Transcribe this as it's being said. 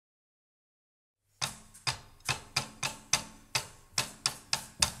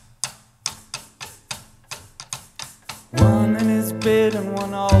One in his bed and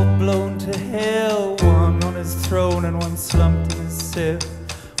one all blown to hell. One on his throne and one slumped in his cell.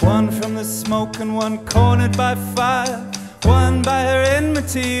 One from the smoke and one cornered by fire. One by her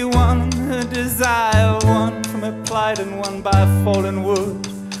enmity, one her desire. One from her plight and one by fallen wood.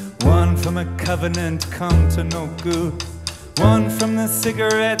 One from a covenant come to no good. One from the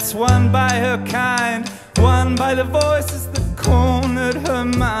cigarettes, one by her kind. One by the voices that cornered her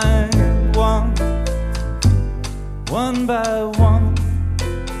mind. One by one,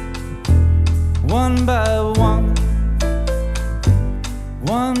 one by one,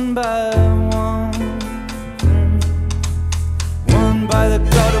 one by one. One by the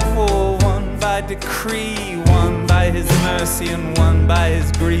God of war, one by decree. One by his mercy and one by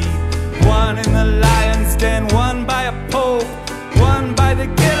his greed. One in the lion's den, one by a pope. One by the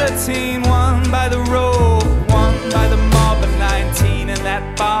guillotine, one by the rope. One by the mob of 19 in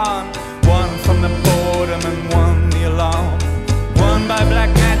that barn. One from the boredom and one the alarm. One by black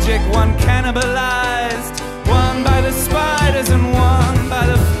magic, one cannibalized. One by the spiders and one by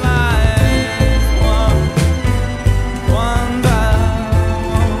the flies. One by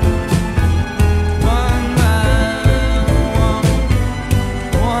one, one by one,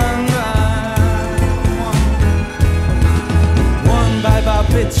 one by one. One by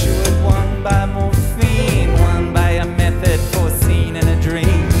barbiturate, one by morphine. One by a method foreseen in a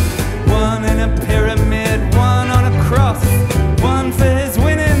dream. One in a pyramid, one on a cross. One for his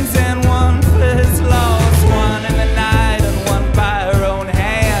winnings and one for his loss. One in the night and one by her own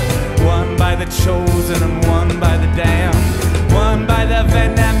hand. One by the chosen and one